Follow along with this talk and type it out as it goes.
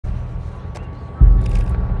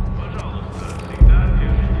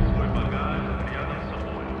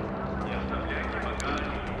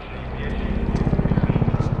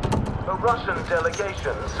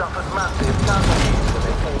delegation suffered massive casualties when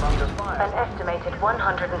they came under fire. An estimated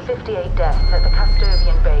 158 deaths at the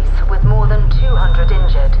Custodian base, with more than 200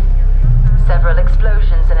 injured. Several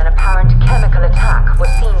explosions and an apparent chemical attack were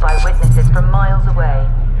seen by witnesses from miles away.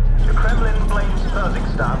 The Kremlin blames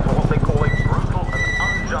Kazakhstan for what they call a brutal and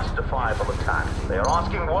unjustifiable attack. They are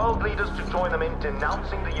asking world leaders to join them in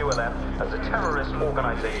denouncing the ULF as a terrorist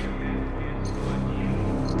organization.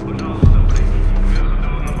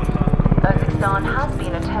 Kazakhstan has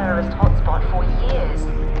been a terrorist hotspot for years,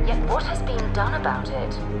 yet what has been done about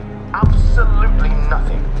it? Absolutely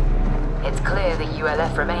nothing. It's clear the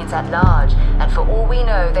ULF remains at large, and for all we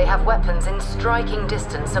know, they have weapons in striking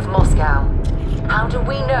distance of Moscow. How do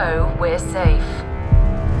we know we're safe?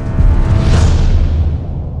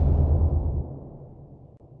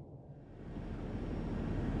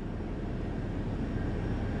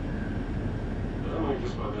 Дамы и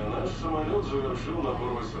господа, наш самолет завершил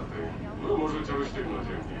набор высоты. Вы можете расстегнуть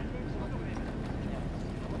ремни.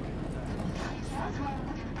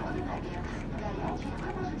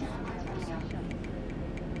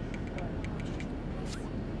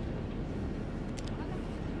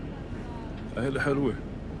 عيلة حلوة.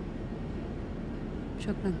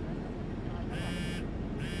 شكرا.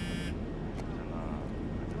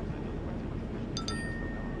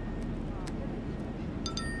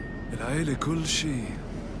 العيلة كل شيء.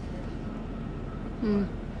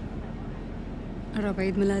 قرب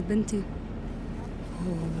عيد ميلاد بنتي.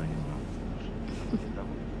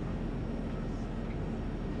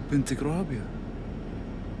 بنتك رابية.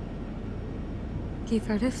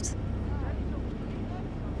 كيف عرفت؟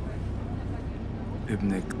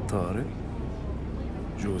 ابنك طارق،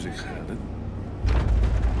 جوزك خالد.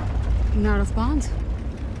 نعرف بعض؟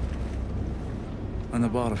 أنا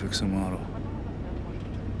بعرفك سمارة.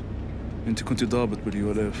 أنت كنت ضابط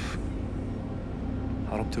باليولف.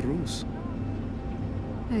 حاربت الروس.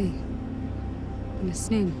 أي. من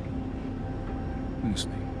سنين. من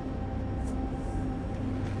سنين.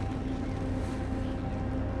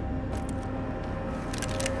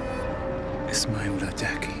 اسمعي ولا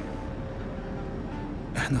تحكي.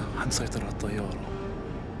 احنا حنسيطر على الطيارة.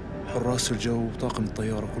 حراس الجو وطاقم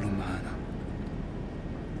الطيارة كلهم معانا.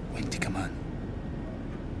 وانت كمان.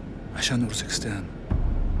 عشان أورزكستان.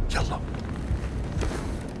 يلا.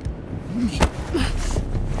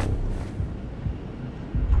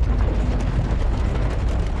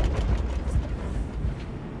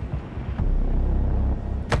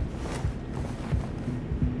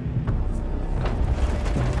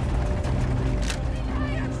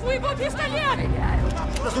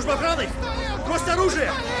 Служба охраны! Брось оружие!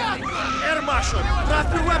 Air Marshal!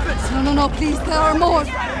 Drop your weapons! No, please, there are more!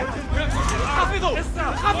 حافظوا!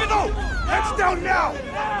 حافظوا! Heads down now!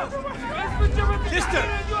 Sister!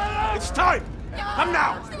 It's time! Come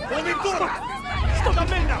now! Hold it door! Stop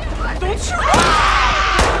them in now! Don't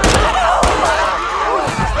shoot!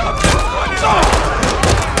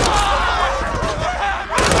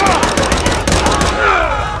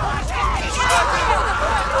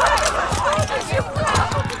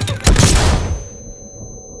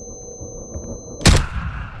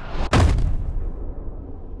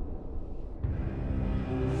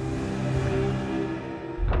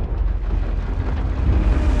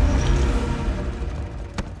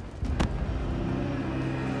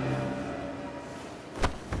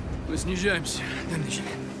 Мы снижаемся.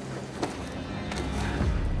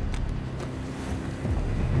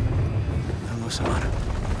 Hello, Samara.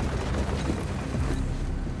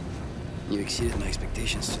 You exceeded my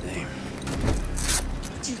expectations today.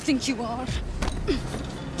 What do you think you are?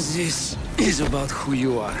 This is about who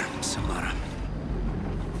you are, Samara.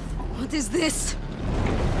 What is this?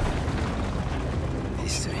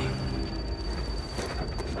 History.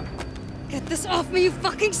 Get this off me, you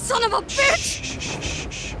fucking son of a bitch!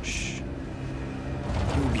 Shh.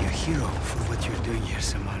 You'll be a hero for what you're doing here,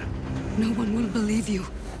 Samara. No one will believe you.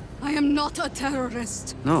 I am not a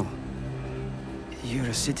terrorist. No. You're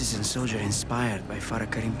a citizen soldier inspired by Farah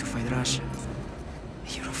Karim to fight Russia.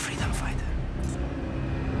 You're a freedom fighter.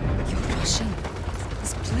 You're Russian.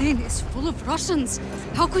 This plane is full of Russians.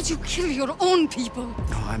 How could you kill your own people?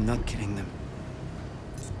 No, I'm not killing them.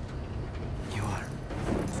 You are.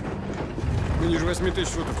 Мы ниже 8000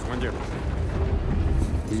 футов, командир.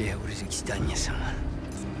 Ле, Узбекистане, Самара.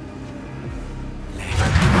 Ле.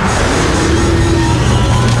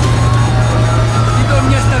 Идем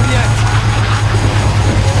не оставлять!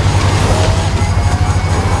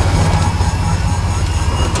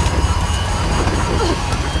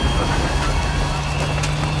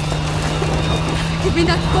 Give me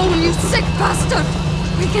that phone, you sick bastard!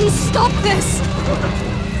 We can stop this!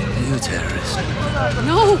 You terrorist.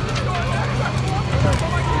 No!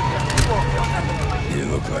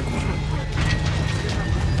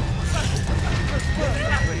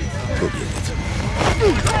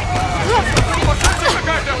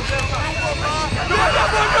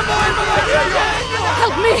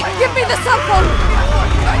 the cell phone!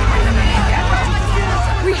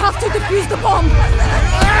 We have to defuse the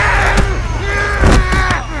bomb!